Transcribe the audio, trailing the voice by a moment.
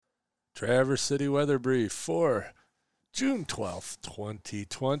Traverse City Weather Brief for June 12th,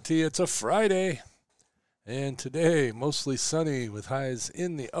 2020. It's a Friday, and today mostly sunny with highs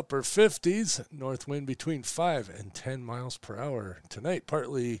in the upper 50s, north wind between 5 and 10 miles per hour. Tonight,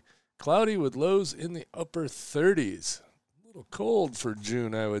 partly cloudy with lows in the upper 30s. A little cold for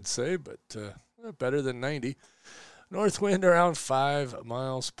June, I would say, but better than 90. North wind around 5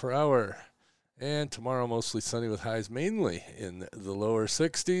 miles per hour. And tomorrow, mostly sunny with highs mainly in the lower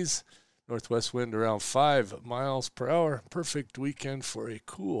 60s. Northwest wind around 5 miles per hour. Perfect weekend for a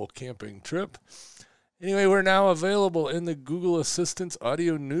cool camping trip. Anyway, we're now available in the Google Assistant's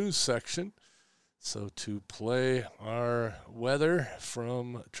audio news section. So to play our weather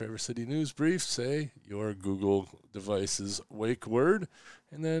from Traverse City News Brief, say your Google device's wake word,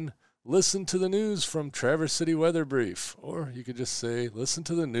 and then listen to the news from Traverse City Weather Brief. Or you could just say, listen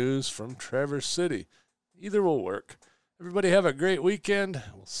to the news from Traverse City. Either will work. Everybody have a great weekend.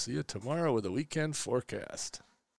 We'll see you tomorrow with a weekend forecast.